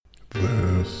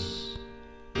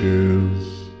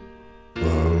is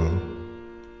the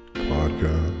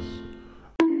podcast.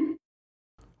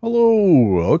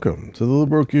 Hello, welcome to the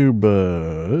Liberal Cube.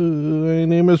 My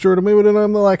name is Jordan Maywood, and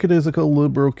I'm the lackadaisical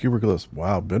Liberal Cubicalist.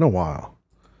 Wow, been a while.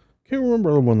 Can't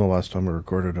remember when the last time I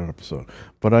recorded an episode,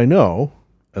 but I know,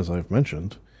 as I've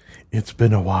mentioned, it's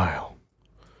been a while,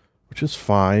 which is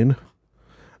fine.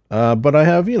 But I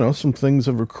have, some things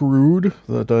have accrued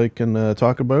that I can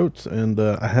talk about, and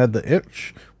I had the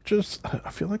itch.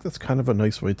 I feel like that's kind of a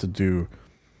nice way to do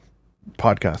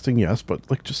podcasting, yes,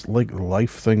 but just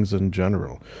life things in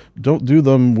general. Don't do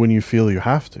them when you feel you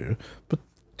have to, but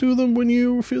do them when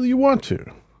you feel you want to.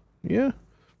 Yeah?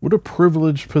 What a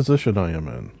privileged position I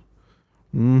am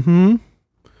in.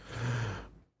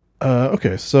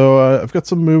 Okay, so I've got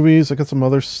some movies, I got some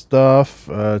other stuff,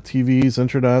 TVs,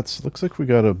 internets. Looks like we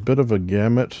got a bit of a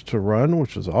gamut to run,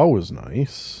 which is always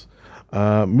nice.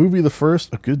 Movie the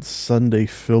first, a good Sunday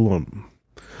film.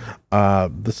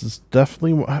 This is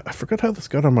definitely, I forgot how this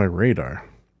got on my radar,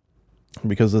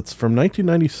 because it's from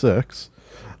 1996,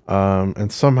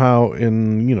 and somehow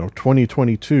in,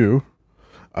 2022,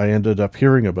 I ended up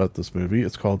hearing about this movie.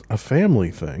 It's called A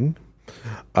Family Thing,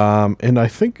 and I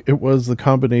think it was the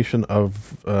combination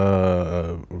of,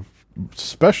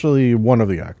 especially one of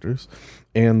the actors,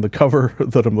 and the cover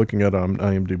that I'm looking at on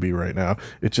IMDb right now.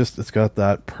 It's got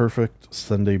that perfect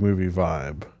Sunday movie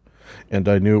vibe. And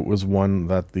I knew it was one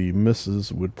that the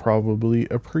missus would probably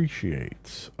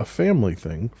appreciate. A Family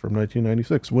Thing from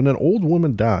 1996. When an old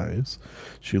woman dies,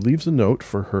 she leaves a note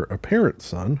for her apparent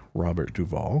son, Robert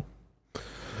Duvall,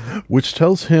 which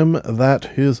tells him that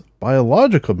his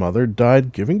biological mother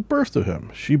died giving birth to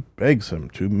him. She begs him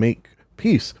to make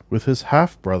peace with his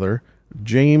half-brother,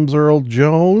 James Earl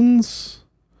Jones,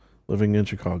 living in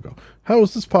Chicago. How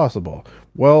is this possible?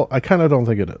 Well, I kind of don't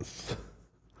think it is.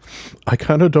 I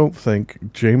kind of don't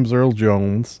think James Earl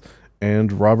Jones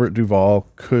and Robert Duvall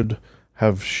could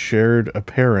have shared a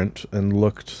parent and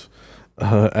looked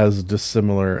as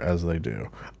dissimilar as they do.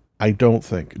 I don't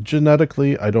think.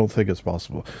 Genetically, I don't think it's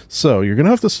possible. So you're going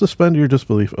to have to suspend your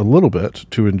disbelief a little bit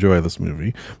to enjoy this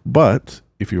movie. But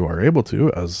if you are able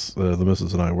to, as the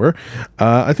missus and I were,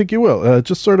 I think you will.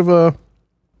 Just sort of a,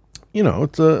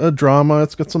 it's a drama.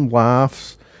 It's got some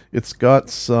laughs. It's got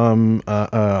some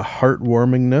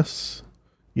heartwarmingness.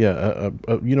 Yeah,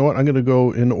 you know what? I'm going to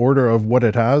go in order of what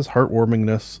it has.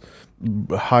 Heartwarmingness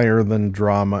higher than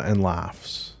drama and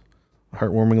laughs.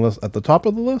 Heartwarmingness at the top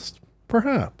of the list?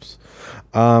 Perhaps.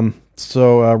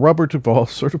 So Robert Duvall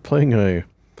sort of playing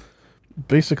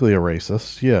basically a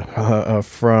racist. Yeah,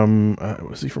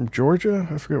 was he from Georgia?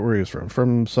 I forget where he was from.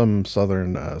 From some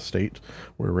southern state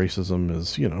where racism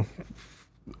is,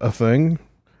 a thing.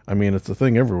 I mean, it's a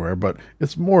thing everywhere, but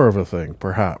it's more of a thing,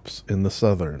 perhaps, in the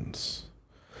Southerns.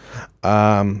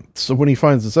 So when he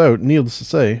finds this out, needless to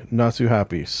say, not too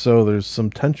happy. So there's some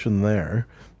tension there,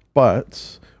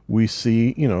 but we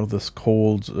see, this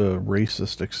cold,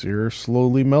 racist exterior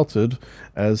slowly melted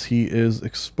as he is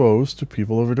exposed to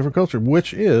people of a different culture,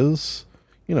 which is,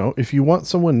 if you want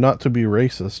someone not to be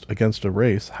racist against a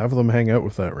race, have them hang out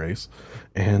with that race.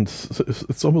 And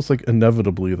it's almost like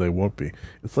inevitably they won't be.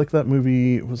 It's like that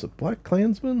movie, was it Black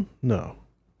Klansman? No.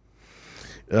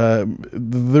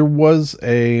 There was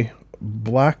a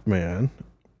black man,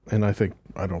 and I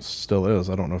don't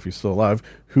know if he's still alive,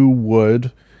 who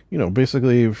would,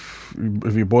 basically, if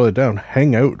you boil it down,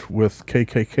 hang out with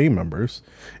KKK members,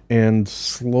 and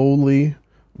slowly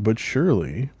but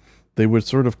surely, they would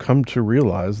sort of come to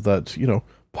realize that,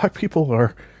 black people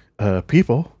are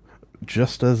people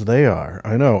just as they are.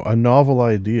 I know, a novel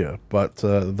idea, but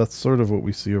that's sort of what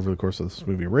we see over the course of this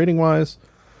movie. Rating-wise,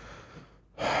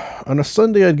 on a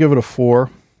Sunday, I'd give it a 4.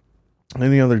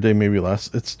 Any other day, maybe less.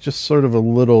 It's just sort of a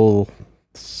little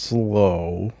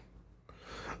slowly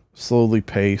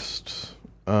paced,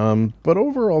 but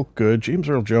overall good. James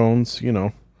Earl Jones,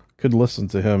 could listen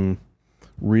to him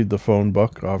read the phone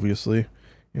book, obviously.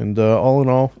 And all in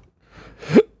all,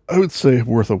 I would say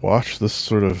worth a watch. This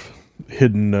sort of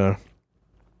hidden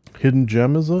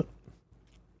gem, is it?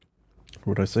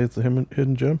 Would I say it's a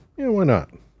hidden gem? Yeah, why not?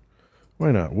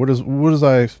 Why not? What does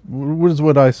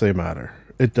what I say matter?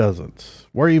 It doesn't.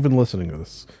 Why are you even listening to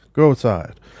this? Go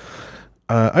outside.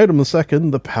 Item the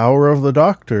second, The Power of the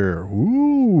Doctor.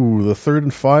 Ooh, the third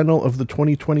and final of the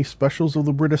 2020 specials of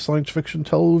the British science fiction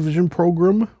television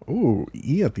program. Ooh,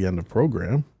 E at the end of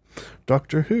program.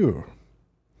 Doctor Who.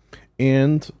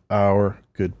 And our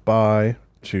goodbye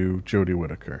to Jodie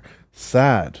Whittaker.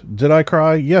 Sad. Did I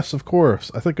cry? Yes, of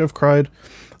course. I think I've cried.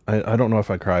 I don't know if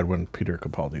I cried when Peter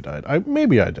Capaldi died.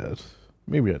 Maybe I did.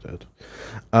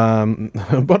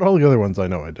 But all the other ones I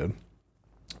know I did.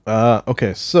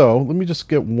 Okay, so let me just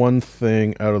get one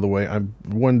thing out of the way.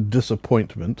 One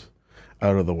disappointment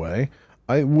out of the way.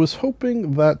 I was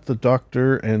hoping that the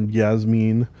Doctor and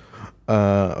Yasmin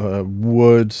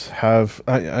would have.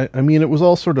 I mean, it was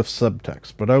all sort of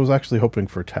subtext, but I was actually hoping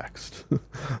for text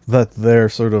that their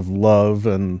sort of love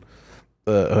and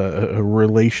a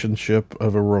relationship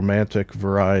of a romantic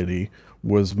variety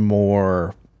was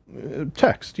more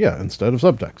text, yeah, instead of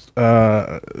subtext.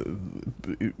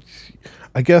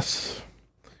 I guess,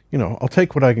 I'll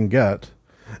take what I can get,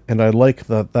 and I like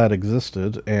that that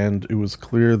existed, and it was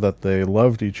clear that they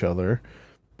loved each other,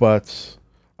 but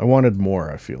I wanted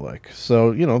more, I feel like.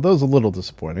 So, that was a little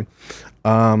disappointing.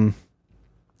 Um,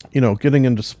 getting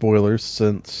into spoilers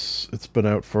since it's been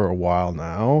out for a while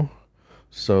now.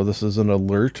 So this is an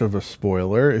alert of a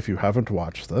spoiler if you haven't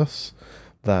watched this,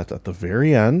 that at the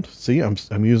very end, see,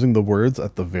 I'm using the words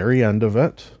at the very end of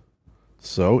it.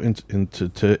 So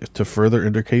to further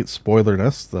indicate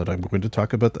spoilerness that I'm going to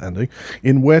talk about the ending,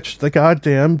 in which the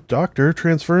goddamn Doctor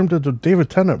transformed into David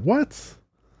Tennant. What?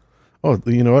 Oh,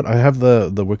 you know what? I have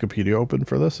the Wikipedia open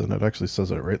for this, and it actually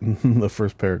says it right in the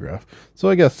first paragraph. So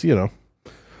I guess,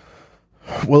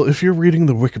 well, if you're reading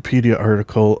the Wikipedia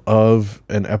article of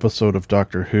an episode of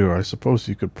Doctor Who, I suppose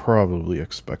you could probably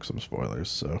expect some spoilers,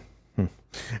 so.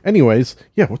 Anyways,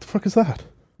 yeah, what the fuck is that?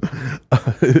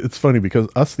 It's funny because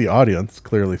us, the audience,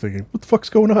 clearly thinking, what the fuck's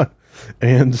going on?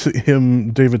 And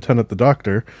him, David Tennant, the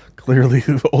Doctor, clearly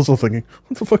also thinking,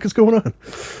 what the fuck is going on?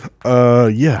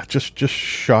 Yeah, just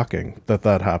shocking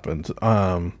that happened.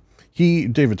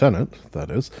 David Tennant, that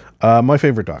is, my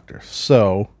favorite Doctor.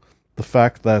 So the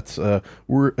fact that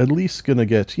we're at least going to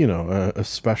get,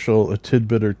 a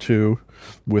tidbit or two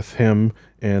with him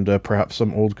and perhaps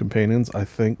some old companions, I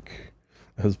think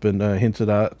has been hinted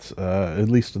at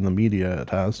least in the media it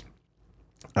has.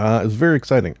 It's very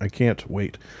exciting. I can't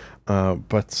wait.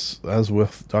 But as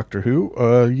with Doctor Who,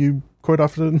 you quite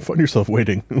often find yourself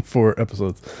waiting for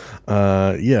episodes.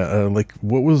 Like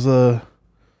what was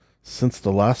since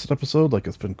the last episode? Like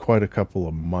it's been quite a couple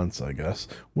of months, I guess.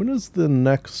 When is the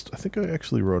next? I think I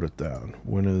actually wrote it down.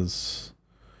 When is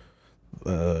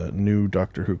new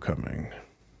Doctor Who coming?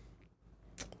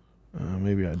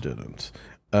 Maybe I didn't.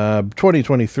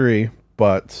 2023,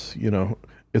 but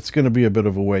it's going to be a bit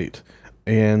of a wait,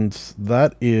 and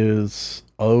that is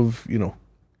of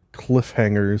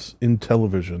cliffhangers in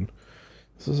television.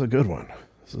 This is a good one.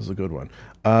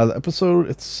 The episode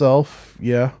itself,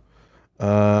 yeah,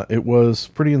 it was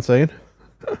pretty insane.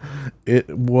 It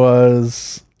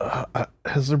was.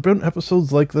 Has there been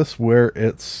episodes like this where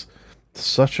it's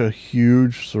such a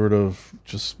huge sort of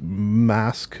just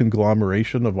mass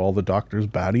conglomeration of all the Doctor's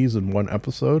baddies in one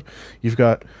episode? You've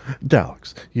got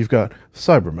Daleks, you've got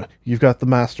Cybermen, you've got the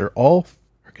Master, all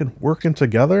freaking working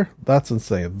together. That's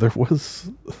insane. There was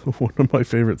one of my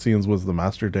favorite scenes was the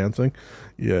Master dancing.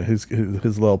 Yeah, his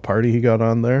little party he got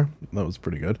on there. That was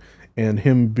pretty good. And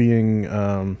him being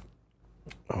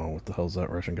what the hell's that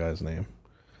Russian guy's name?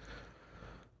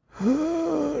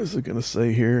 Is it gonna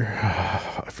say here?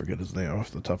 I forget his name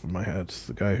off the top of my head. It's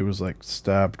the guy who was like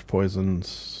stabbed, poisoned,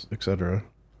 etc.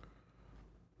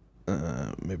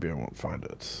 Maybe I won't find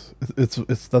it.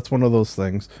 It's that's one of those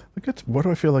things. Like, what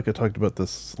do I feel like I talked about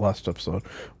this last episode,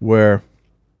 where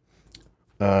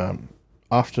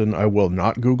often I will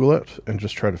not Google it and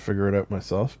just try to figure it out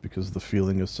myself because the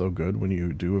feeling is so good when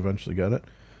you do eventually get it.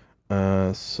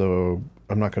 So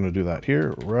I'm not going to do that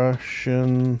here.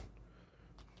 Russian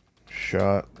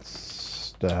shot,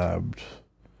 stabbed,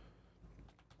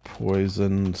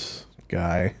 poisoned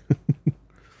guy.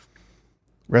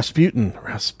 Rasputin.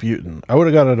 I would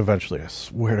have got it eventually. I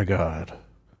swear to God.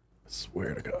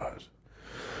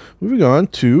 Moving on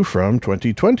to, from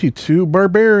 2022,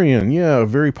 Barbarian. Yeah,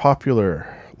 very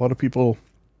popular. A lot of people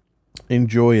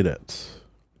enjoyed it.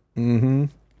 A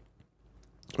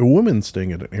woman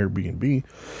staying at an Airbnb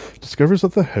discovers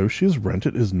that the house she's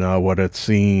rented is not what it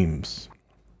seems.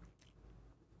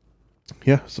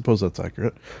 Yeah, I suppose that's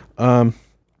accurate.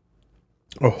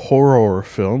 A horror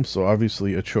film, so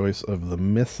obviously a choice of the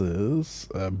missus,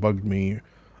 bugged me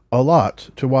a lot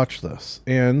to watch this,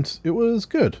 and it was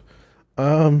good.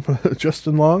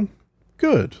 Justin Long,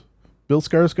 good. Bill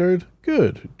Skarsgård,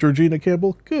 good. Georgina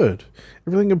Campbell, good.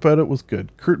 Everything about it was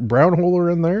good. Kurt Brownholer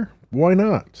in there, why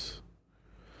not?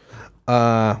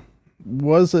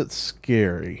 Was it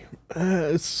scary?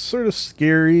 It's sort of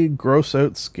scary, gross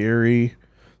out scary.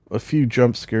 A few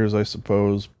jump scares, I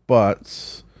suppose,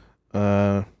 but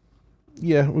yeah,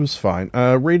 it was fine.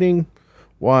 Rating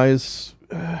wise,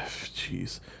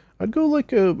 I'd go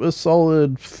like a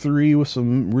solid 3 with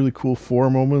some really cool 4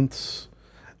 moments.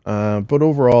 But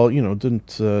overall,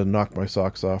 didn't knock my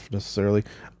socks off necessarily.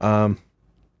 Um,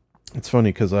 it's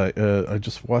funny because I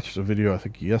just watched a video I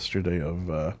think yesterday of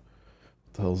what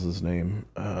the hell's his name?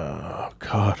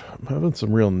 God, I'm having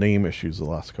some real name issues the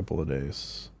last couple of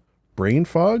days. Brain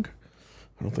fog?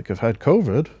 I don't think I've had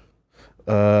COVID.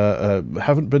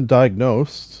 Haven't been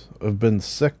diagnosed. I've been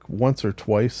sick once or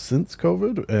twice since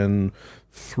COVID, and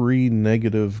three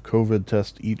negative COVID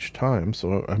tests each time.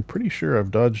 So I'm pretty sure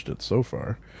I've dodged it so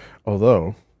far.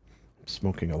 Although I'm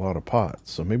smoking a lot of pot,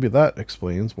 so maybe that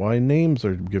explains why names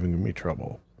are giving me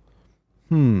trouble.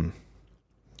 Hmm.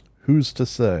 Who's to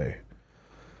say?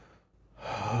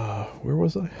 Where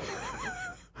was I?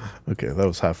 Okay, that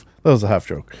was a half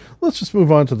joke. Let's just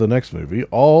move on to the next movie,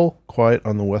 All Quiet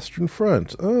on the Western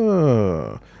Front.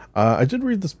 I did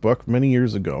read this book many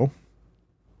years ago.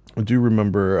 I do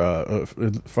remember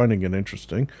finding it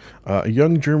interesting. A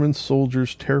young German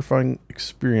soldier's terrifying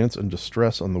experience and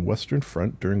distress on the Western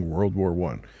Front during World War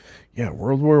One. Yeah,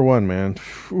 World War One, man.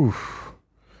 Whew.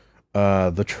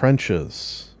 The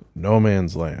trenches, no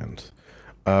man's land.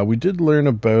 We did learn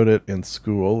about it in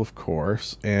school, of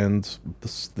course, and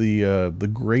the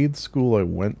grade school I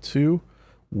went to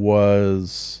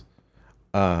was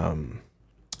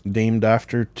named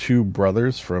after two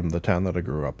brothers from the town that I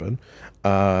grew up in,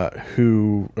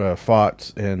 who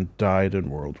fought and died in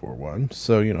World War One.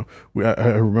 So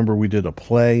I remember we did a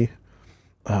play.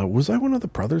 Was I one of the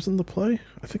brothers in the play?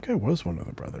 I think I was one of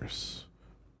the brothers.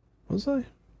 Was I?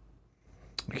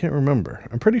 I can't remember.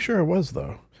 I'm pretty sure I was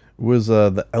though. It was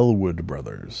the Elwood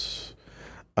brothers.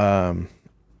 Um,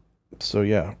 so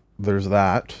yeah, there's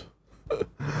that.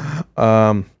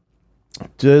 um,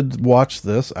 did watch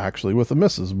this actually with the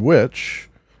missus, which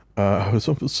I was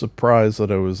almost surprised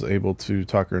that I was able to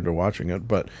talk her into watching it,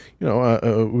 but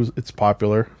it's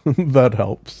popular. That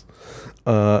helps.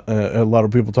 A lot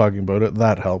of people talking about it.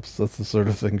 That helps. That's the sort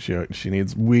of thing she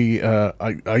needs.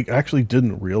 I actually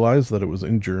didn't realize that it was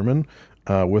in German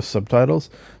with subtitles.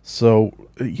 So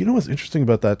what's interesting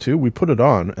about that too? We put it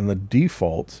on, and the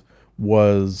default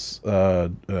was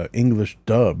English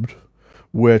dubbed,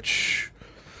 which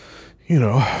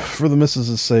for the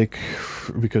missus's sake,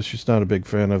 because she's not a big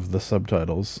fan of the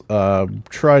subtitles,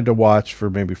 tried to watch for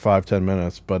maybe 5-10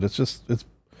 minutes, but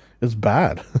it's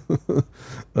bad.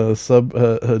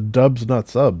 Dubs not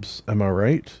subs. Am I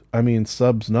right? I mean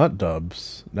subs not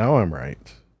dubs. Now I'm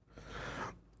right.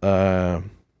 Uh,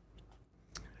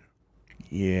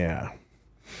 yeah.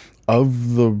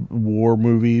 Of the war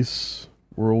movies,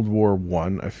 World War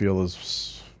One, I feel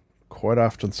is quite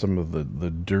often some of the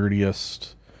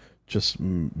dirtiest. Just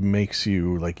makes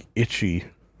you like itchy.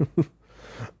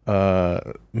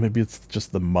 Maybe it's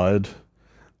just the mud.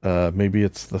 Maybe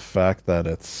it's the fact that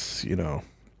it's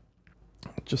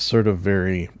just sort of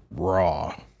very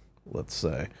raw, let's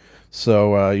say.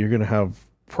 So you're gonna have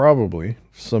probably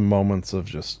some moments of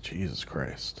just Jesus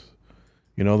Christ.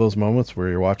 Those moments where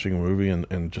you're watching a movie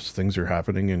and just things are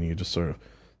happening and you just sort of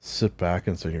sit back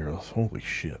and say, holy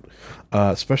shit.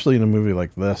 Especially in a movie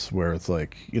like this where it's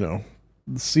like,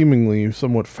 seemingly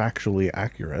somewhat factually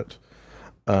accurate.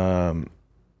 Um,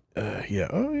 yeah.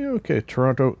 Oh, yeah. Okay.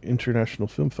 Toronto International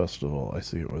Film Festival. I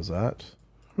see it was at.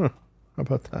 Huh. How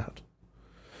about that?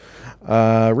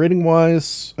 Rating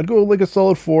wise, I'd go like a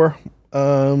solid 4.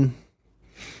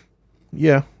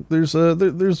 Yeah.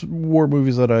 There's war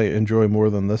movies that I enjoy more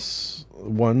than this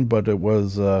one, but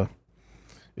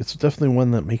it's definitely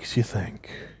one that makes you think.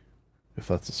 If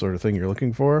that's the sort of thing you're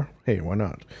looking for, hey, why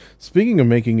not? Speaking of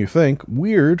making you think,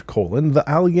 Weird, the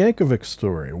Al Yankovic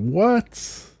story.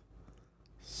 What?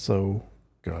 So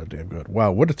goddamn good.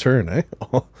 Wow, what a turn, eh?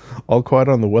 All Quiet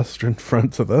on the Western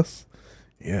Front to this.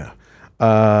 Yeah.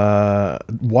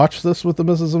 Watch this with the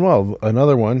missus as well.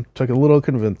 Another one took a little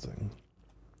convincing.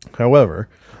 However,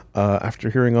 after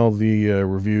hearing all the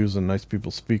reviews and nice people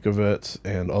speak of it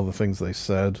and all the things they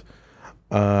said,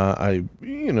 I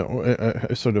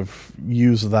sort of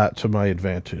use that to my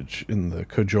advantage in the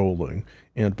cajoling,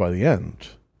 and by the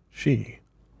end, she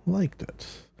liked it.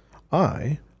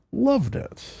 I loved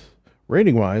it.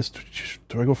 Rating wise,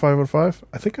 do I go 5 out of 5?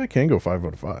 I think I can go 5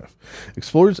 out of 5.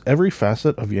 Explores every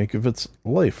facet of Yankovic's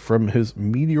life, from his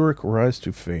meteoric rise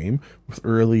to fame with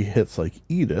early hits like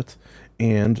Eat It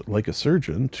and Like a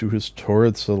Surgeon, to his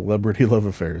torrid celebrity love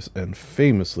affairs and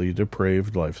famously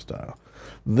depraved lifestyle.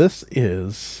 This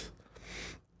is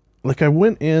like I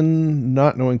went in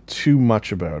not knowing too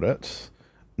much about it,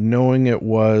 knowing it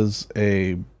was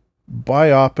a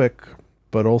biopic,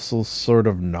 but also sort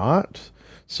of not.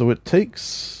 So it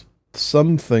takes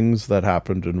some things that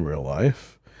happened in real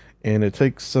life and it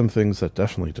takes some things that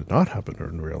definitely did not happen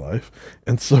in real life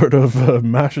and sort of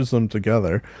mashes them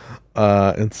together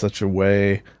in such a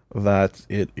way that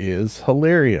it is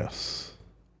hilarious.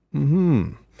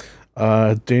 Daniel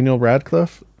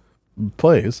Radcliffe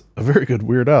plays a very good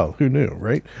Weird Al. Who knew,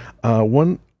 right?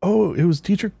 It was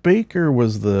Dietrich Baker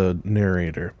was the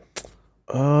narrator.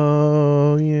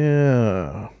 Oh,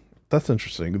 yeah. That's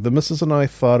interesting. The missus and I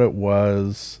thought it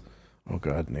was... Oh,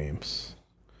 God, names.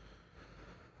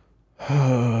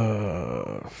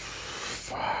 Fuck.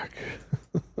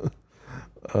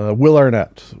 Will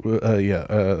Arnett.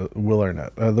 Will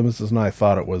Arnett. The missus and I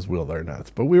thought it was Will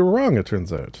Arnett, but we were wrong, it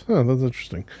turns out. Oh, that's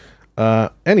interesting.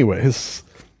 Anyways...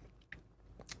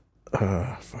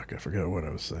 fuck, I forget what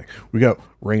I was saying. We got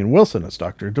Rainn Wilson as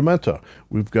Dr. Demento.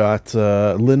 We've got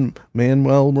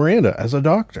Lin-Manuel Miranda as a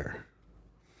doctor.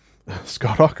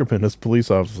 Scott Aukerman as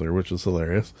police officer, which is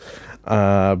hilarious.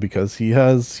 Because he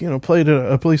has, played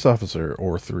a police officer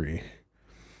or three.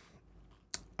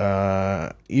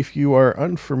 If you are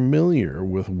unfamiliar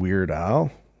with Weird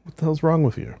Al, what the hell's wrong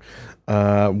with you?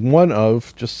 One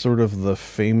of just sort of the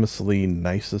famously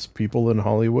nicest people in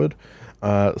Hollywood.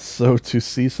 So to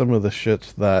see some of the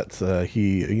shit that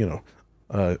he,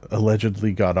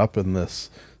 allegedly got up in this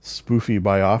spoofy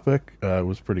biopic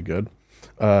was pretty good.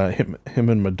 Him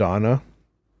and Madonna.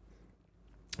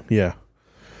 Yeah.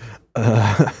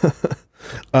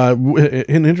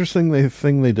 An interesting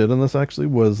thing they did in this actually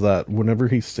was that whenever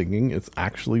he's singing, it's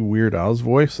actually Weird Al's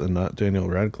voice and not Daniel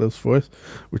Radcliffe's voice,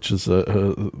 which is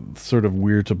a sort of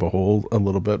weird to behold a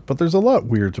little bit. But there's a lot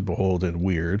weird to behold in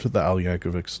Weird, the Al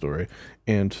Yankovic story,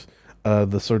 and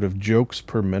the sort of jokes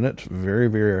per minute very,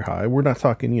 very high. We're not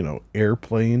talking,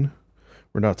 Airplane.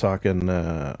 We're not talking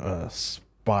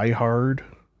Spy Hard.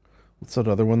 What's that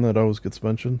other one that always gets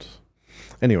mentioned?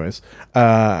 Anyways,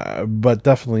 but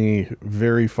definitely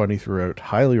very funny throughout.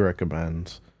 Highly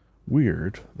recommend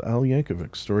Weird, the Al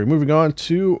Yankovic story. Moving on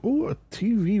to a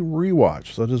TV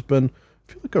rewatch. So that has been,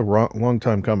 I feel like a long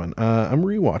time coming. I'm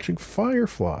rewatching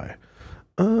Firefly.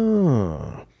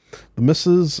 The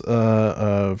missus,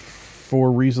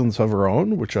 for reasons of her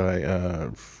own, which I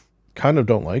kind of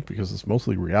don't like because it's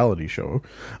mostly reality show,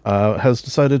 has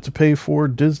decided to pay for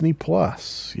Disney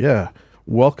Plus. Yeah.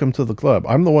 Welcome to the club.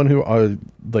 I'm the one who I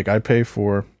pay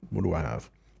for, what do I have?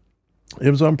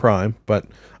 Amazon Prime, but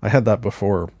I had that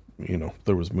before,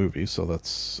 there was movies, so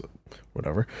that's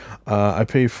whatever. I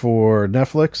pay for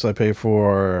Netflix. I pay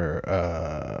for,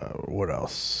 what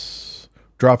else?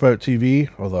 Dropout TV,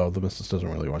 although the missus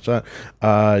doesn't really watch that.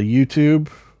 YouTube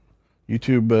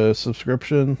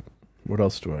subscription. What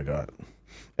else do I got?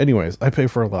 Anyways, I pay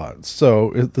for a lot. So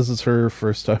this is her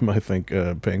first time, I think,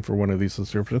 paying for one of these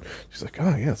subscriptions. She's like,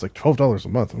 oh, yeah, it's like $12 a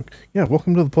month. I'm like, yeah,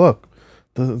 welcome to the club.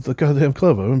 The goddamn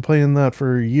club. I've been playing that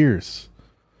for years.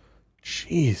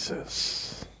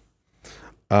 Jesus.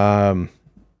 So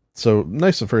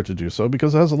nice of her to do so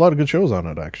because it has a lot of good shows on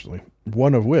it, actually.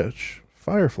 One of which,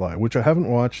 Firefly, which I haven't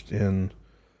watched in...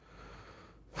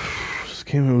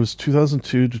 It was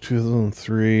 2002 to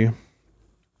 2003.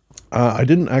 I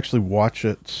didn't actually watch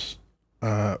it.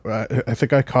 I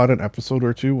think I caught an episode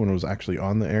or two when it was actually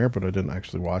on the air, but I didn't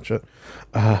actually watch it.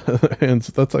 And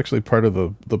that's actually part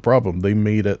of the problem. They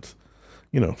made it,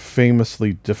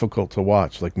 famously difficult to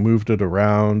watch. Like moved it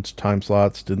around, time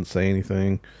slots, didn't say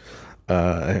anything,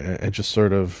 and just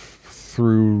sort of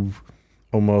through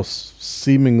almost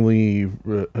seemingly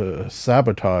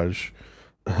sabotage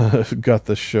got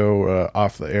the show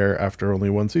off the air after only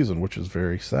one season, which is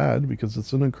very sad because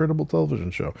it's an incredible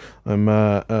television show. I'm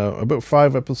about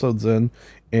 5 episodes in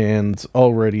and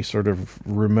already sort of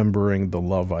remembering the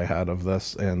love I had of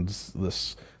this and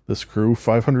this crew.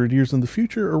 500 years in the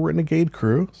future, a renegade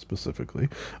crew, specifically,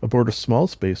 aboard a small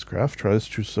spacecraft tries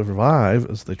to survive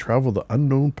as they travel the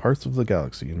unknown parts of the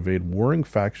galaxy, invade warring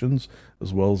factions,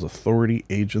 as well as authority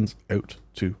agents out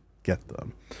to get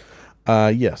them.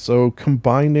 So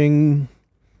combining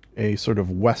a sort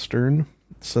of Western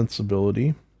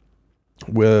sensibility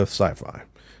with sci-fi.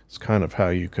 It's kind of how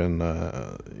you can,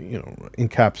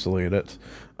 encapsulate it.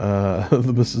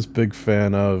 This is big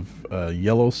fan of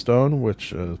Yellowstone,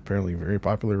 which is apparently very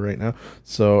popular right now.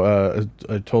 So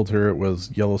I told her it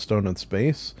was Yellowstone in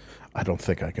space. I don't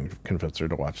think I can convince her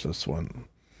to watch this one.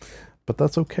 But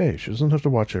that's okay. She doesn't have to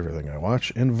watch everything I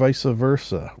watch, and vice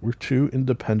versa. We're two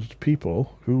independent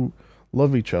people who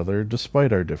love each other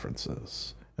despite our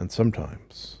differences, and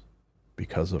sometimes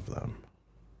because of them.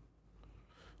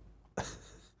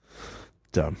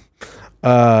 Dumb.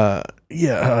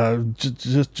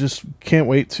 Just can't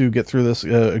wait to get through this.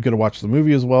 Gonna watch the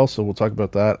movie as well, so we'll talk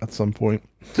about that at some point.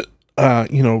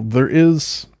 There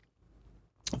is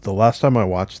The last time I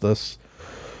watched this,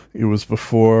 it was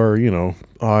before,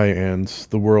 I and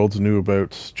the world knew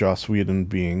about Joss Whedon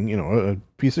being, a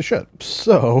piece of shit.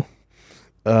 So,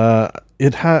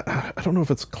 it had, I don't know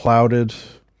if it's clouded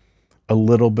a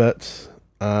little bit.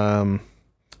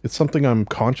 It's something I'm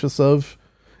conscious of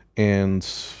and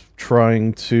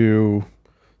trying to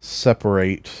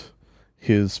separate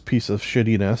his piece of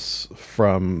shittiness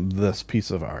from this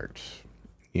piece of art.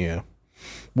 Yeah.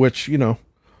 Which,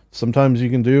 sometimes you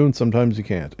can do and sometimes you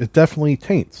can't. It definitely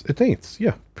taints. It taints.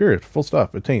 Yeah. Period. Full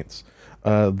stop. It taints.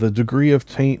 The degree of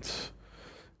taint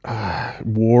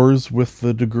wars with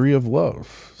the degree of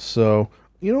love. So,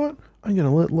 you know what? I'm going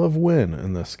to let love win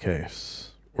in this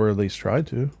case. Or at least try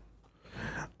to.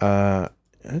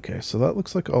 Okay, so that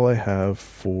looks like all I have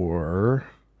for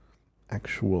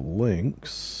actual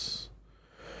links.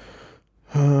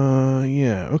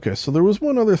 Yeah, okay, so there was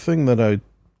one other thing that I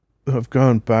have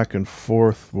gone back and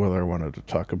forth whether I wanted to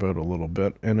talk about a little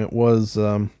bit, and it was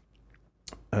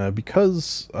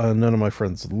because none of my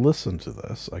friends listen to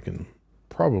this, I can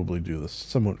probably do this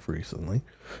somewhat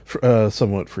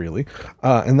somewhat freely,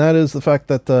 and that is the fact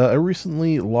that I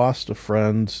recently lost a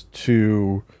friend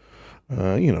to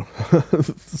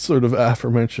sort of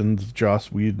aforementioned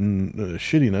Joss Whedon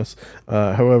shittiness.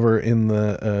 However, in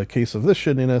the case of this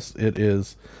shittiness, it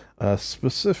is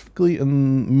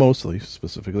mostly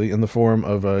specifically in the form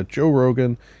of Joe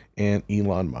Rogan and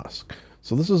Elon Musk.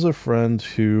 So this is a friend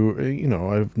who,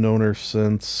 I've known her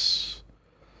since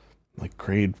like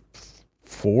grade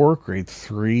 4, grade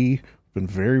 3. Been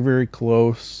very, very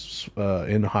close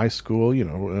in high school.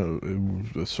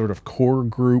 A sort of core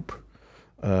group.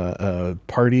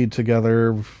 Partied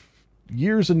together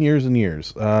years and years and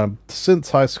years. Since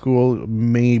high school,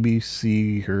 maybe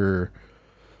see her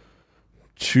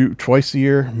twice a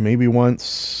year, maybe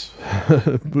once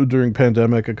during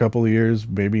pandemic a couple of years,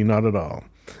 maybe not at all.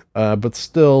 But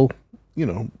still,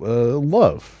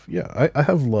 love. Yeah, I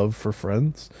have love for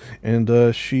friends,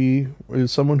 and she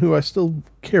is someone who I still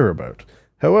care about.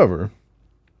 However,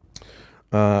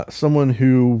 someone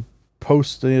who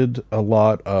posted a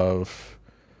lot of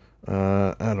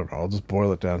I don't know, I'll just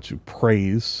boil it down to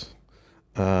praise,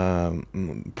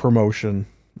 promotion,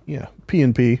 yeah,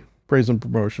 P&P, praise and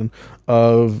promotion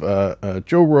of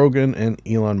Joe Rogan and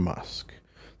Elon Musk.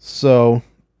 So,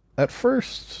 at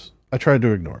first, I tried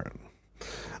to ignore it.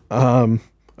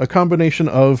 A combination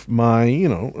of my,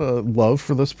 love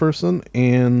for this person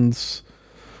and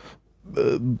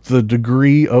the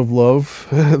degree of love.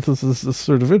 This is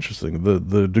sort of interesting.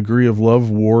 The degree of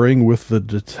love warring with the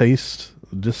distaste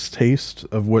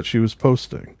of what she was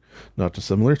posting. Not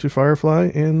dissimilar to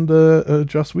Firefly and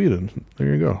Joss Whedon.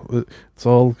 There you go. It's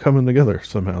all coming together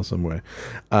somehow, some way.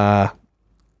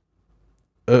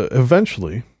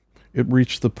 Eventually, it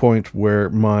reached the point where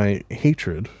my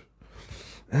hatred.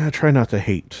 I try not to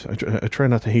hate. I try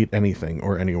not to hate anything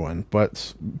or anyone,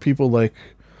 but people like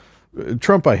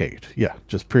Trump I hate. Yeah,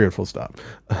 just period, full stop.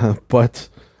 But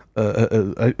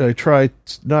I try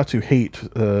not to hate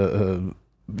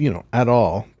at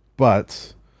all,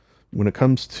 but when it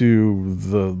comes to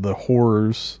the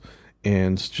horrors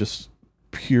and just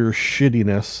pure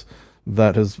shittiness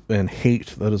and hate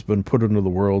that has been put into the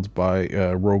world by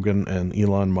Rogan and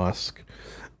Elon Musk,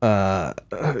 I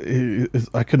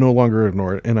could no longer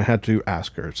ignore it, and I had to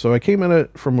ask her. So I came at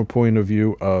it from a point of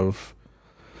view of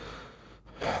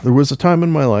there was a time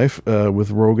in my life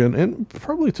with Rogan and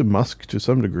probably to Musk to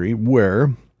some degree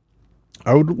where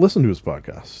I would listen to his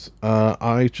podcasts.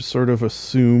 I just sort of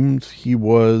assumed he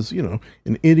was, an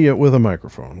idiot with a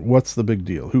microphone. What's the big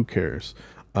deal? Who cares?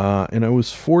 And I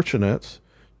was fortunate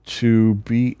to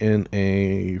be in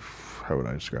how would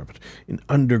I describe it? An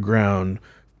underground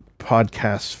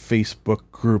podcast Facebook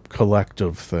group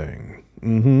collective thing.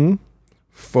 Mm-hmm.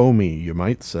 Foamy, you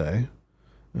might say.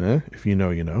 If you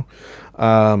know, you know.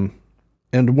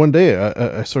 And one day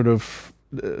I sort of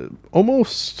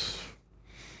almost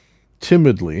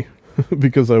timidly,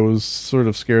 because I was sort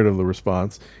of scared of the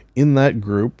response, in that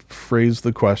group phrased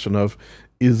the question of,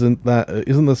 isn't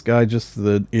this guy just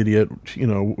the idiot?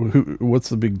 What's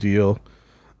the big deal?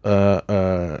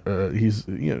 He's,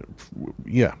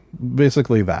 yeah,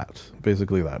 basically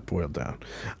that boiled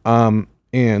down.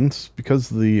 And because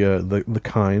the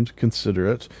kind,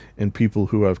 considerate, and people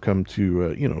who I've come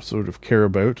to sort of care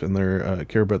about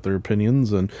their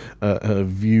opinions and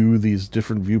view these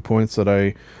different viewpoints that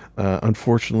I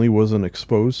unfortunately wasn't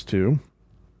exposed to,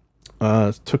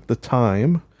 took the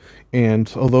time,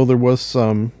 and although there was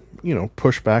some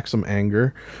pushback, some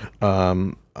anger,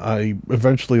 I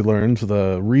eventually learned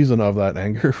the reason of that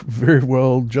anger very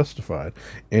well justified,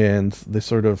 and they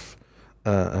sort of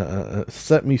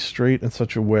set me straight in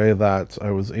such a way that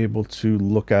I was able to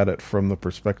look at it from the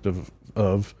perspective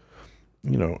of,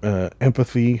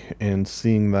 empathy, and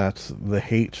seeing that the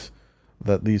hate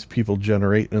that these people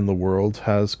generate in the world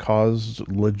has caused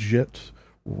legit,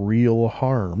 real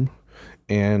harm.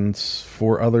 And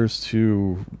for others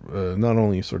to not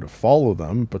only sort of follow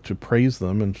them, but to praise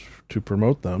them and to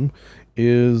promote them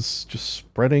is just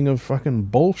spreading of fucking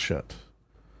bullshit.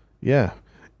 Yeah.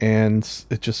 And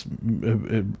it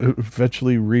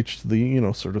eventually reached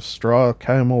the, sort of straw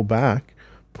camel back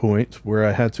point where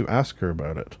I had to ask her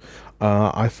about it.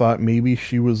 I thought maybe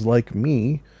she was like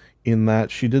me in that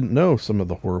she didn't know some of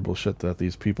the horrible shit that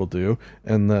these people do,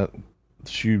 and that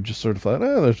she just sort of thought,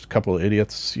 there's a couple of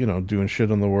idiots, doing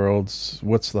shit in the world.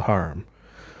 What's the harm?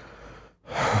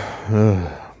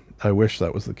 I wish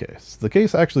that was the case. The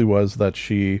case actually was that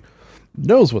she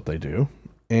knows what they do,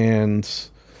 and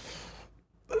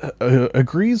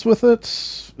agrees with it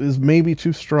is maybe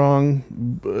too strong.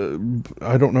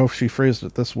 I don't know if she phrased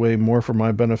it this way more for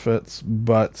my benefits,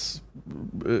 but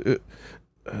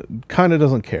kind of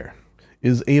doesn't care.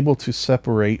 Is able to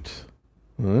separate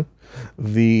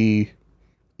the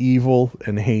evil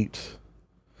and hate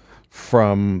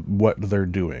from what they're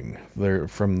doing.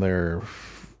 From the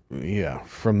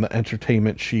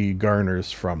entertainment she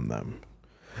garners from them.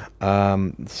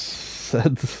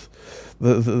 Said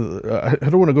I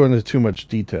don't want to go into too much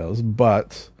details,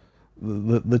 but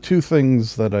the two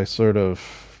things that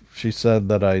she said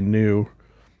that I knew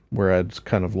where I'd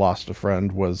kind of lost a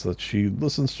friend was that she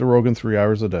listens to Rogan 3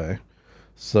 hours a day.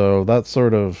 So that's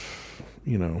sort of,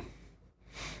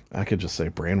 I could just say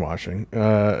brainwashing.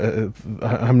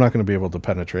 I'm not going to be able to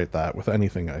penetrate that with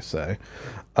anything I say.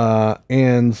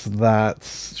 And that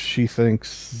she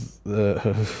thinks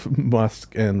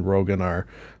Musk and Rogan are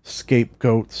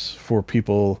scapegoats for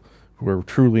people who are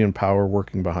truly in power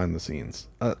working behind the scenes.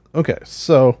 Okay,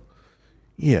 so,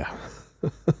 yeah.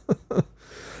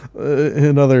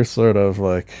 Another sort of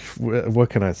like, what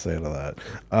can I say to that?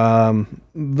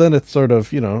 Then it's sort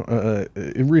of,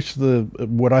 it reached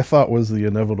what I thought was the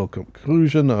inevitable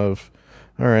conclusion of,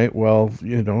 all right, well,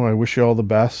 I wish you all the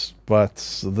best, but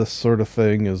this sort of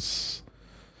thing is,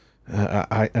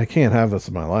 I can't have this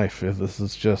in my life. If this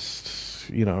is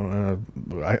just,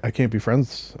 I can't be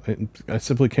friends. I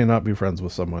simply cannot be friends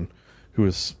with someone who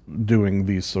is doing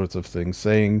these sorts of things,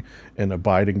 saying and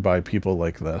abiding by people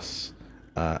like this.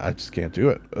 I just can't do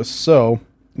it. So,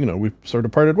 we sort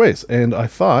of parted ways, and I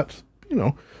thought,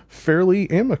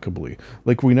 fairly amicably.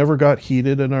 Like, we never got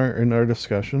heated in our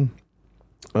discussion.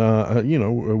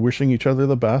 Wishing each other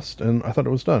the best, and I thought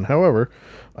it was done. However,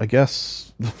 I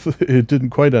guess it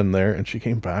didn't quite end there, and she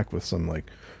came back with some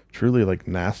truly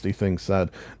nasty things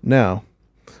said. Now,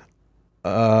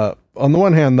 on the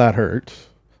one hand, that hurt.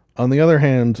 On the other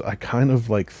hand, I kind of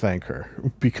thank her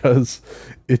because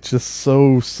it just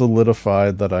so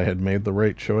solidified that I had made the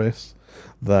right choice.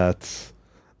 That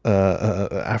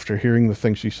after hearing the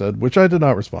things she said, which I did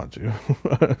not respond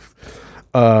to,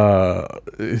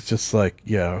 it's just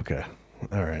yeah, okay,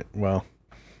 all right, well,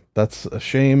 that's a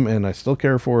shame, and I still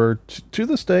care for her to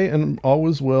this day, and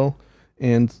always will.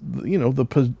 And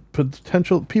the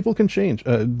potential people can change.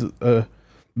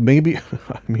 Maybe,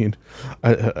 I mean,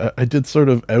 I did sort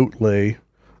of outlay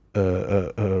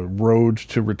a road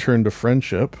to return to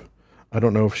friendship. I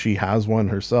don't know if she has one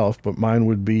herself, but mine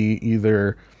would be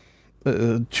either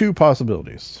two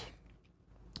possibilities.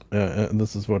 And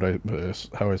this is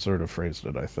how I sort of phrased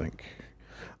it, I think.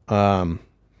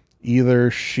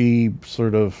 Either she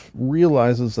sort of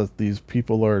realizes that these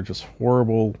people are just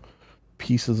horrible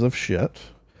pieces of shit,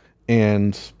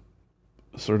 and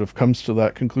sort of comes to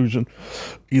that conclusion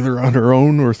either on her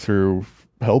own or through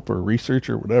help or research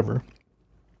or whatever,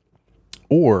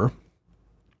 or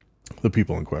the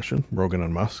people in question, Rogan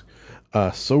and Musk,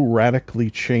 so radically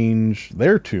change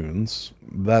their tunes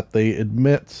that they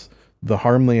admit the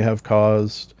harm they have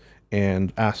caused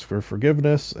and ask for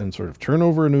forgiveness and sort of turn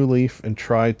over a new leaf and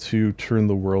try to turn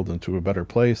the world into a better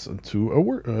place,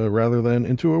 rather than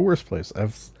into a worse place,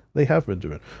 as they have been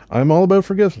doing. I'm all about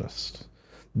forgiveness.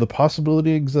 The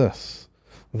possibility exists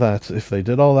that if they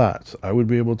did all that, I would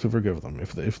be able to forgive them.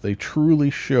 If they truly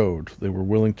showed they were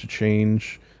willing to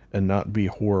change and not be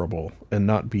horrible and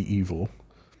not be evil,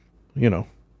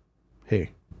 hey,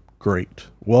 great.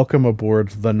 Welcome aboard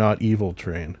the not evil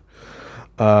train.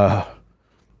 But,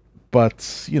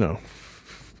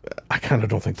 I kind of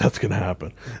don't think that's going to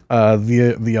happen.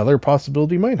 The other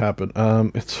possibility might happen.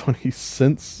 It's funny,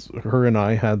 since her and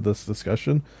I had this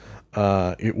discussion,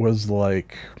 it was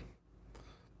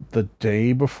the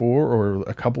day before, or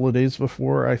a couple of days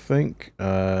before, I think,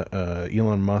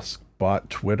 Elon Musk bought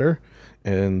Twitter.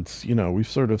 And, we've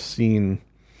sort of seen,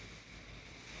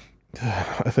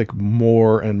 I think,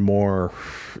 more and more,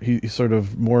 he's sort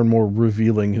of more and more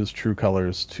revealing his true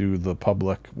colors to the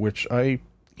public, which the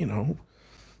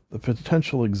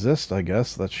potential exists, I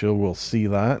guess, that she will see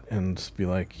that and be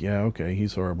like, yeah, okay,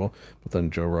 he's horrible. But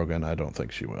then Joe Rogan, I don't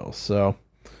think she will. So,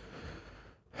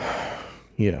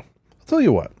 yeah. I'll tell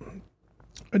you what.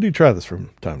 I do try this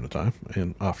from time to time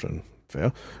and often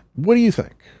fail. What do you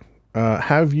think?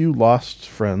 Have you lost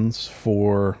friends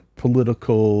for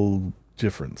political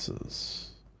differences?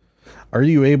 Are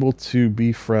you able to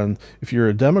be friends? If you're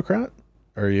a Democrat,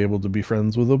 are you able to be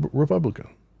friends with a Republican?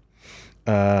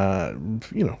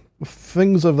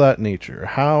 Things of that nature.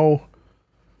 How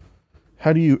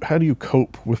do you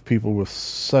cope with people with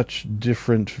such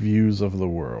different views of the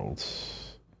world?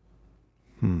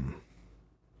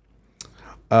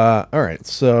 All right,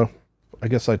 so I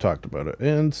guess I talked about it.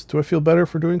 And do I feel better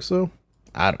for doing so?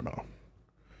 I don't know.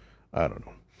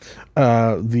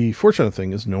 The fortunate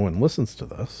thing is no one listens to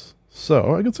this,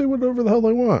 so I can say whatever the hell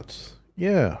I want.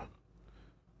 Yeah.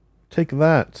 Take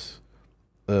that,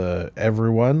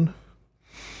 everyone.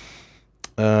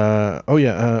 Oh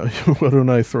yeah, why don't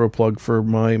I throw a plug for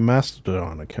my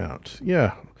Mastodon account?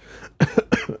 Yeah.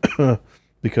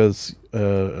 Because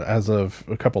as of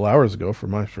a couple hours ago,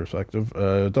 from my perspective,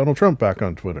 Donald Trump back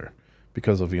on Twitter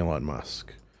because of Elon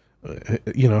Musk.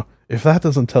 If that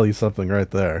doesn't tell you something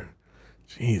right there,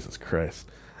 Jesus Christ.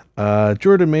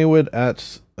 Jordan Maywood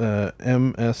at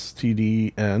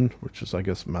MSTDN, which is, I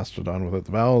guess, Mastodon without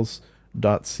the vowels,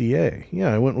 .ca.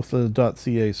 Yeah, I went with the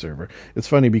 .ca server. It's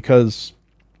funny because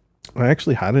I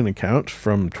actually had an account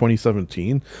from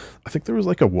 2017. I think there was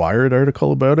like a Wired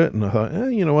article about it, and I thought,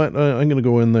 you know what, I'm going to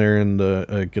go in there and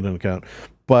get an account.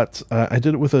 But I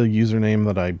did it with a username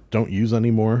that I don't use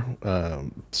anymore,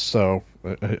 so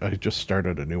I just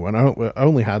started a new one. I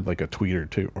only had like a tweet or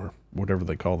two, or whatever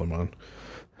they call them on,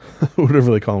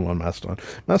 whatever they call them on Mastodon.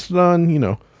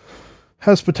 Mastodon,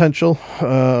 has potential.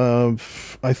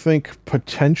 I think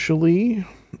potentially,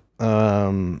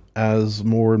 as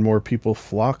more and more people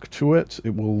flock to it,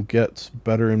 it will get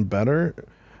better and better.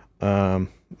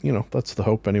 That's the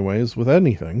hope anyways with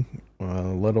anything,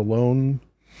 let alone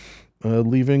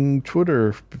leaving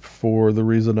Twitter for the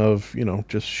reason of,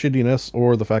 just shittiness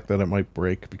or the fact that it might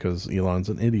break because Elon's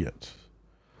an idiot.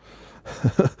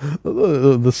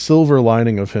 The silver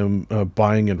lining of him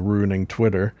buying and ruining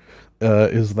Twitter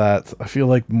is that I feel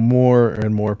like more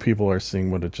and more people are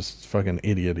seeing what a just fucking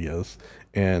idiot he is.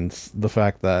 And the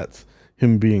fact that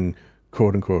him being,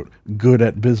 quote unquote, good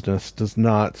at business does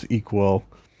not equal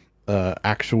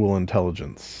actual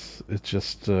intelligence. It's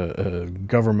just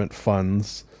government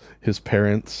funds, his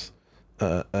parents.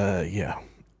 Yeah.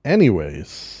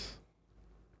 Anyways,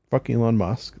 fuck Elon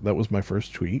Musk. That was my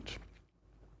first tweet.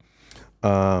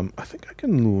 I think I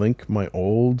can link my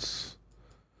olds.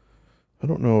 I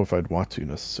don't know if I'd want to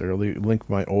necessarily link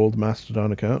my old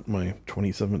Mastodon account, my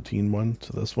 2017 one,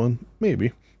 to this one.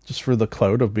 Maybe. Just for the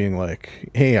clout of being like,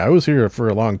 hey, I was here for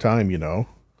a long time, Yeah,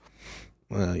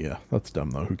 that's dumb,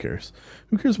 though. Who cares?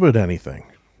 Who cares about anything?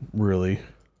 Really?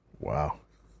 Wow.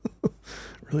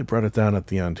 Really brought it down at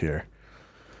the end here.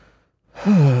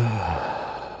 You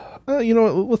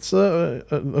know what? Let's,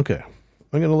 okay.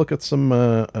 I'm going to look at some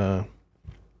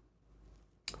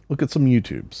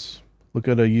YouTubes. Look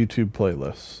at a YouTube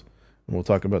playlist, and we'll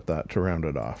talk about that to round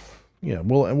it off. Yeah,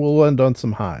 we'll end on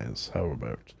some highs. How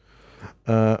about?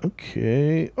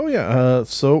 Okay. Oh yeah.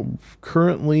 So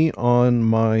currently on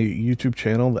my YouTube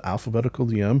channel, the Alphabetical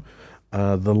DM,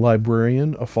 the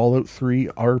Librarian, a Fallout 3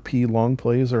 RP long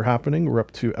plays are happening. We're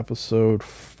up to episode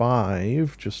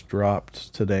 5, just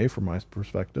dropped today from my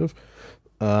perspective.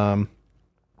 And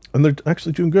they're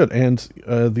actually doing good. And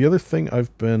the other thing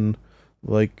I've been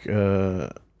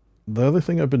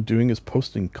doing is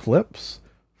posting clips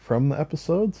from the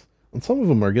episodes, and some of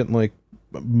them are getting like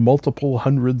multiple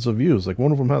hundreds of views. Like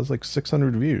one of them has like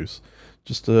 600 views,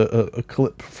 just a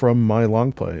clip from my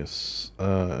long plays.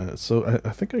 So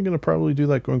I think I'm going to probably do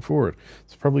that going forward.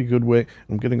 It's probably a good way.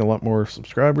 I'm getting a lot more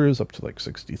subscribers, up to like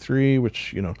 63,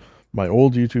 which, my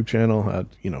old YouTube channel had,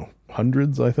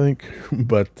 hundreds, I think,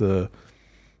 but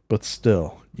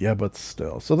still.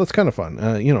 So that's kind of fun.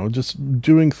 Just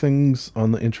doing things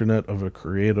on the internet of a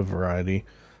creative variety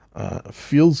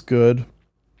feels good.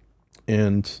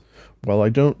 And while I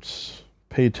don't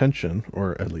pay attention,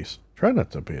 or at least try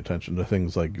not to pay attention to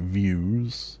things like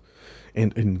views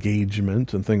and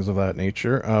engagement and things of that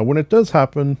nature, when it does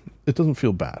happen, it doesn't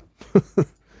feel bad.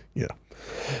 Yeah.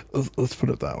 Let's put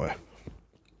it that way.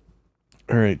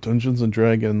 All right, Dungeons and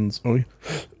Dragons. Oh, yeah.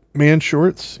 Man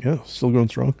Shorts. Yeah, still going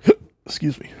strong.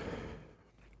 Excuse me.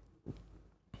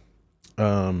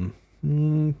 Um,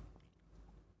 hmm,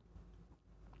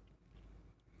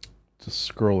 just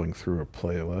scrolling through a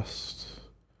playlist.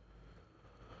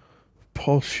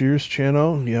 Paul Shear's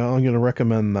channel. Yeah, I'm gonna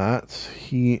recommend that.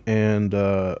 He and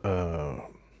Rob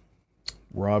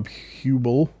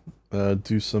Hubel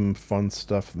do some fun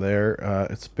stuff there.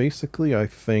 It's basically, I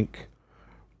think,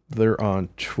 they're on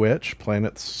Twitch,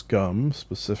 Planet Scum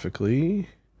specifically,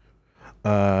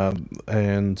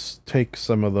 and take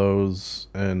some of those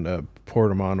and port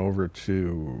them on over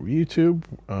to YouTube.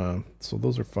 So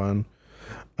those are fun.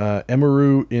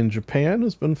 Emaru in Japan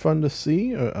has been fun to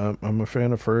see. I'm a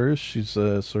fan of hers. She's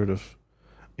sort of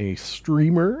a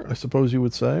streamer, I suppose you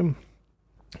would say.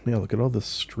 Yeah, look at all this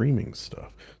streaming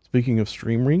stuff. Speaking of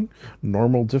streaming,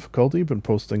 Normal Difficulty, been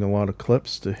posting a lot of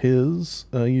clips to his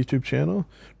YouTube channel.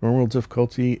 Normal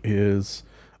Difficulty is,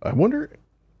 I wonder,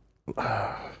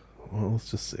 well, let's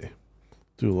just see.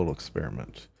 Do a little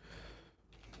experiment.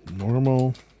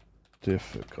 Normal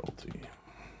Difficulty.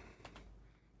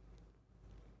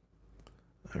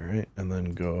 All right, and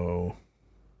then go,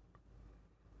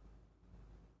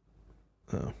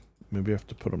 oh, maybe I have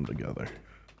to put them together.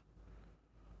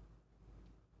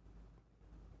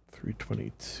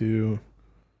 322.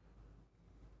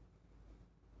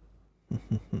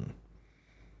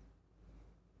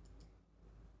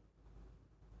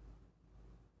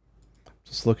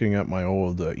 Just looking at my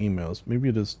old emails. Maybe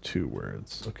it is 2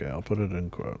 words. Okay, I'll put it in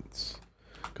quotes.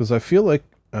 Because I feel like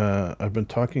I've been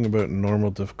talking about normal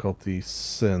difficulty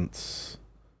since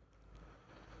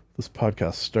this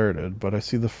podcast started, but I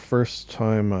see the first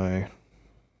time I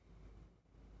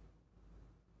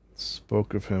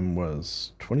spoke of him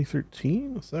was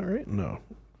 2013. Is that right? No,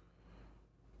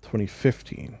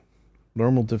 2015.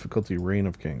 Normal difficulty, Reign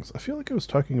of Kings. I feel like I was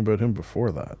talking about him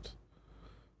before that.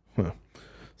 Huh.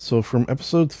 So from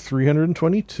episode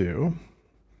 322.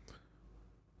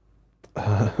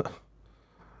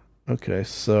 Okay,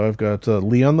 so I've got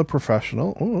Leon the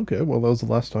Professional. Oh, okay. Well, that was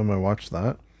the last time I watched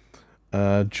that.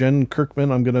 Jen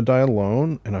Kirkman, I'm Gonna Die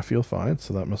Alone, and I Feel Fine.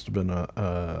 So that must have been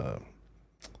a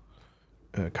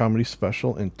comedy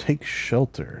special. And Take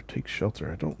Shelter. Take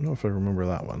Shelter. I don't know if I remember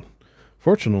that one.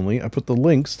 Fortunately, I put the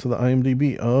links to the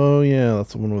IMDb. Oh, yeah,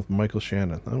 that's the one with Michael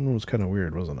Shannon. That one was kind of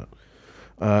weird, wasn't it?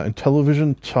 In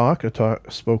Television Talk, I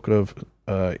spoke of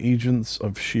Agents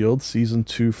of S.H.I.E.L.D. Season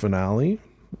 2 finale.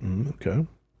 Okay.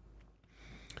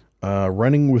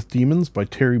 Running with Demons by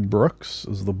Terry Brooks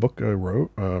is the book I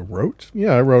wrote?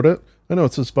 Yeah, I wrote it. I know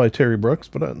it says by Terry Brooks,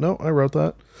 but no, I wrote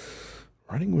that.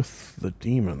 Running with the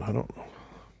Demon. I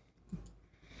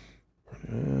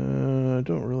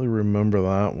don't really remember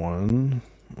that one.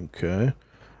 Okay.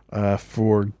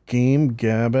 For Game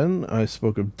Gabbin, I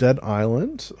spoke of Dead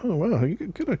Island. Oh, wow. You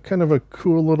get a kind of a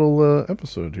cool little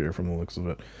episode here from the looks of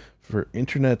it. For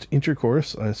Internet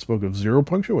Intercourse, I spoke of Zero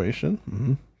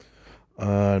Punctuation.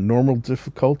 Normal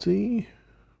Difficulty,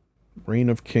 Reign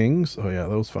of Kings. Oh, yeah,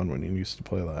 that was fun when you used to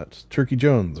play that. Turkey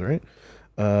Jones, right?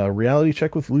 Reality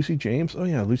Check with Lucy James. Oh,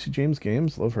 yeah, Lucy James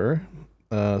Games. Love her.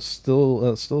 Still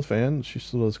a fan. She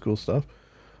still does cool stuff.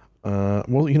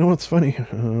 Well, you know what's funny?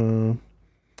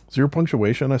 Zero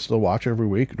Punctuation, I still watch every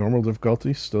week. Normal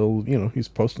Difficulty, still, he's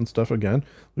posting stuff again.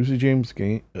 Lucy James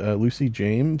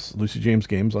Games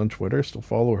on Twitter, still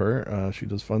follow her. She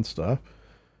does fun stuff.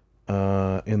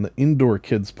 In the Indoor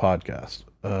Kids podcast.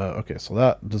 Okay, so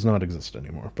that does not exist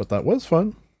anymore, but that was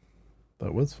fun.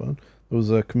 It was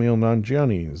Camille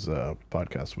Nanjiani's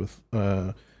podcast with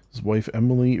his wife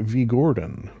Emily V.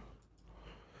 Gordon.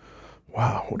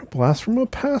 Wow, what a blast from a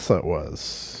past that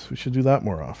was. We should do that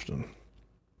more often.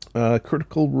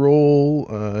 Critical Role,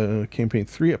 Campaign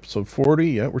 3, Episode 40.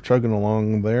 Yeah, we're chugging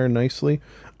along there nicely.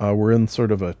 We're in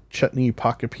sort of a Chetney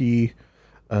Pockapee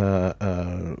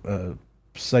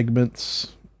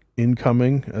segments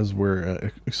incoming as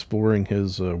we're exploring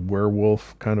his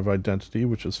werewolf kind of identity,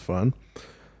 which is fun.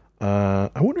 I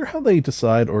wonder how they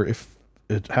decide, or if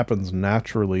it happens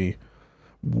naturally,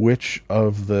 which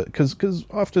of the... Because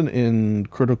often in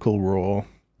Critical Role,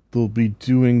 they'll be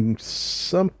doing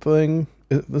something...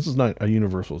 This is not a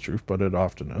universal truth, but it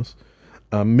often is.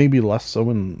 Maybe less so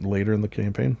later in the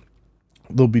campaign.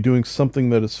 They'll be doing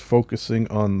something that is focusing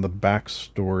on the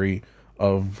backstory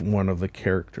of one of the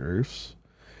characters,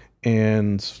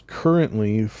 and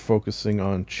currently focusing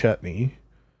on Chetney.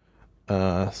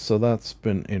 So that's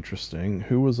been interesting.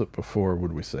 Who was it before,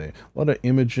 would we say? A lot of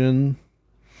Imogen.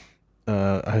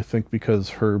 I think because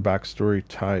her backstory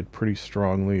tied pretty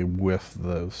strongly with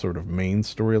the sort of main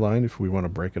storyline, if we want to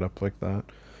break it up like that.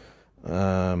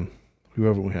 Who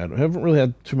haven't we had? We haven't really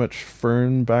had too much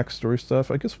Fern backstory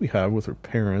stuff. I guess we have with her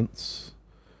parents.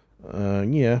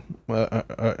 Yeah.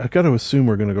 I got to assume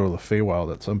we're going to go to the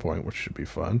Feywild at some point, which should be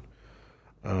fun.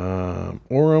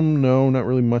 Orem, no, not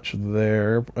really much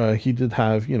there. He did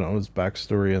have, his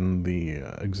backstory in the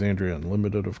Exandria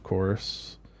Unlimited, of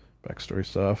course. Backstory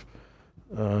stuff.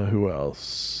 Who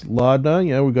else? Ladna,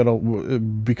 yeah, we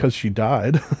got because she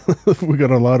died, we got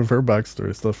a lot of her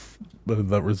backstory stuff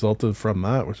that resulted from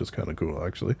that, which is kind of cool,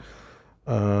 actually.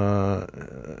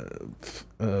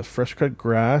 Fresh cut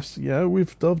grass, yeah,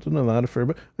 we've delved into that a fair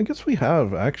bit. I guess we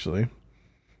have, actually.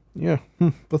 Yeah,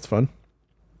 that's fun.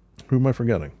 Who am I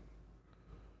forgetting?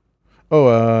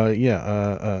 Oh,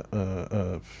 yeah,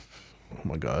 oh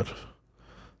my god.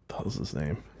 What was his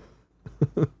name?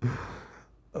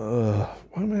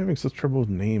 Why am I having such trouble with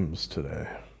names today?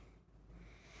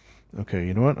 Okay,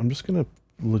 you know what? I'm just gonna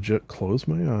legit close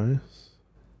my eyes.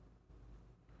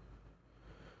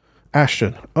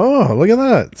 Ashton. Oh, look at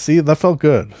that. See, that felt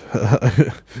good.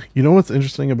 You know what's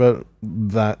interesting about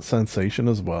that sensation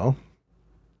as well?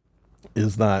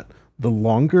 Is that the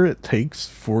longer it takes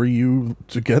for you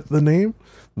to get the name,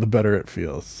 the better it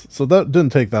feels. So that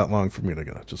didn't take that long for me to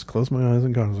get it. Just close my eyes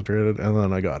and concentrated, and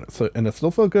then I got it. So, and it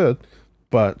still felt good,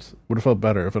 but would have felt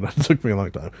better if it took me a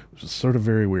long time, which is sort of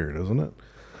very weird, isn't it?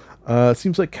 It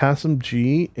seems like Kasim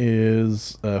G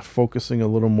is focusing a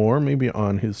little more maybe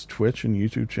on his Twitch and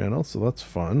YouTube channel, so that's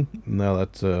fun. Now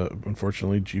that,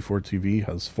 unfortunately, G4 TV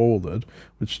has folded,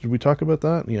 which, did we talk about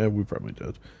that? Yeah, we probably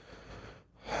did.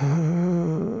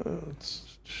 Yeah,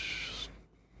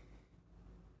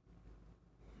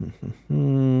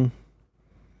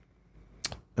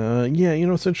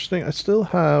 it's interesting. I still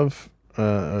have...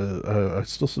 I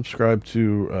still subscribe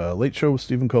to Late Show with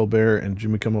Stephen Colbert and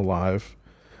Jimmy Kimmel Live.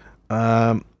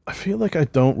 I feel like I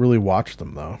don't really watch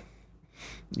them though.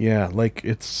 Yeah, like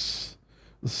it's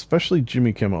especially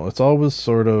Jimmy Kimmel. It's always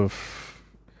sort of,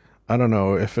 I don't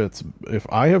know if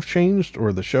I have changed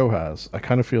or the show has. I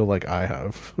kind of feel like I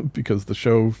have because the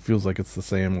show feels like it's the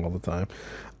same all the time.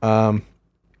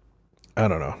 I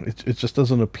don't know. It just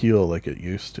doesn't appeal like it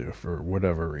used to for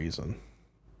whatever reason.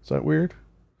 Is that weird?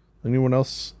 Anyone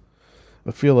else?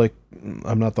 I feel like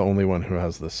I'm not the only one who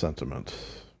has this sentiment.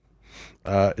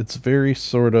 It's very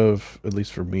sort of, at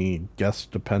least for me,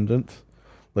 guest dependent.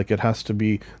 Like it has to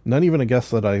be not even a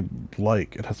guest that I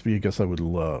like. It has to be a guest I would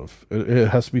love. It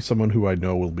has to be someone who I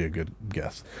know will be a good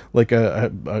guest. Like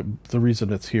the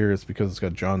reason it's here is because it's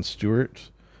got Jon Stewart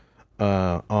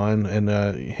on, and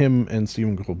him and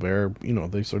Stephen Colbert.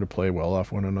 They sort of play well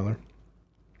off one another.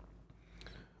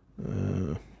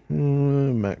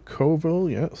 Matt Colville,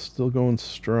 yeah, still going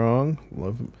strong.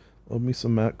 Love me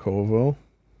some Matt Colville.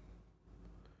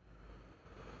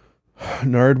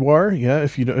 Nardwar, yeah.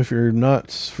 If you're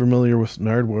not familiar with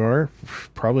Nardwar,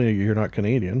 probably you're not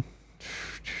Canadian.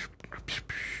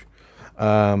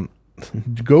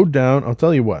 Go down. I'll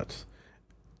tell you what.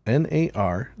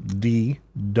 Nardwuar.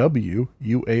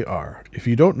 If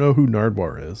you don't know who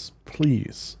Nardwar is,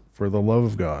 please, for the love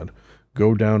of God,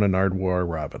 go down a Nardwuar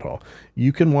rabbit hole.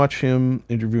 You can watch him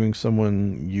interviewing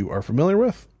someone you are familiar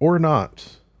with, or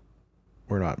not.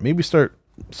 Maybe start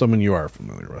someone you are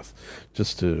familiar with,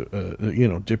 just to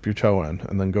dip your toe in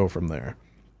and then go from there.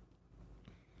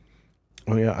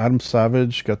 Oh yeah, Adam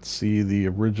Savage got to see the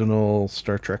original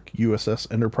Star Trek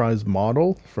USS Enterprise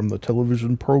model from the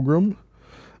television program,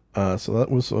 so that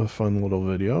was a fun little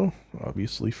video.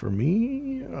 Obviously for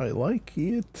me, I like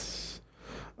it.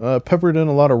 Peppered in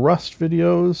a lot of Rust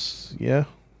videos. Yeah,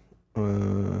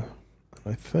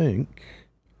 I think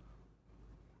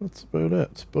that's about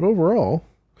it. But overall,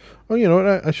 oh, you know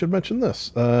what? I should mention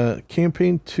this.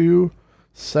 Campaign 2,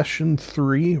 Session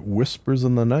 3, Whispers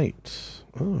in the Night.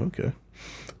 Oh, okay.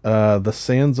 The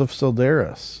Sands of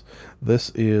Sildaris. This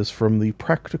is from the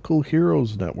Practical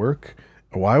Heroes Network.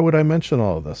 Why would I mention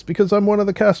all of this? Because I'm one of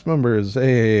the cast members.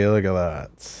 Hey, look at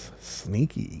that.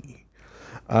 Sneaky.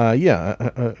 Yeah,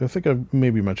 I think I've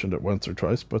maybe mentioned it once or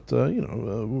twice, but,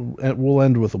 we'll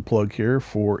end with a plug here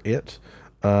for it.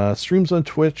 Streams on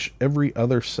Twitch every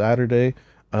other Saturday.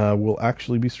 We'll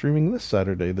actually be streaming this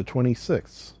Saturday, the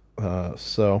 26th.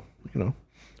 So,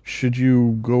 should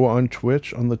you go on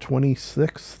Twitch on the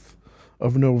 26th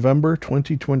of November,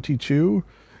 2022,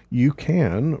 you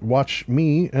can watch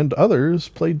me and others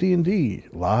play D&D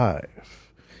live.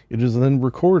 It is then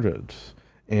recorded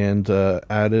and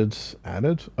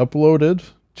uploaded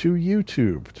to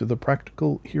YouTube, to the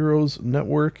Practical Heroes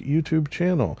Network YouTube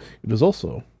channel. It is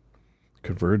also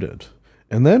converted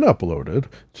and then uploaded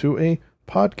to a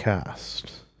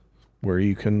podcast where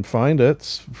you can find it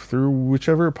through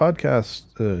whichever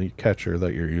podcast catcher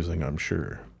that you're using, I'm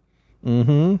sure.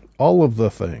 All of the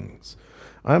things.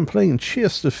 I'm playing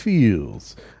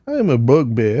Chesterfields. I'm a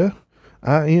bugbear.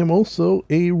 I am also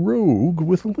a rogue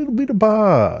with a little bit of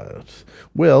bard.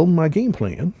 Well, my game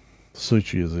plan,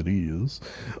 such as it is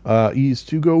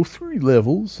to go 3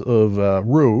 levels of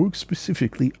rogue,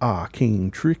 specifically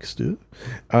arcane trickster,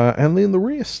 and then the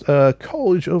rest,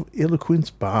 College of Eloquence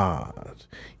bard.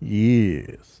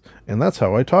 Yes, and that's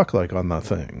how I talk like on that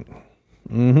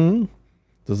thing.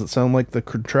 Does it sound like the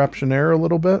Contraptionaire a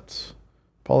little bit?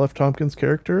 Paul F. Tompkins'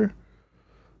 character?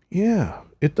 Yeah,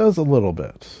 it does a little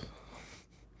bit.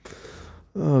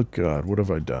 Oh, God, what have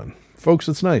I done? Folks,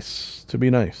 it's nice to be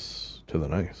nice to the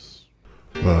nice.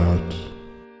 That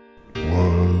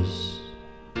was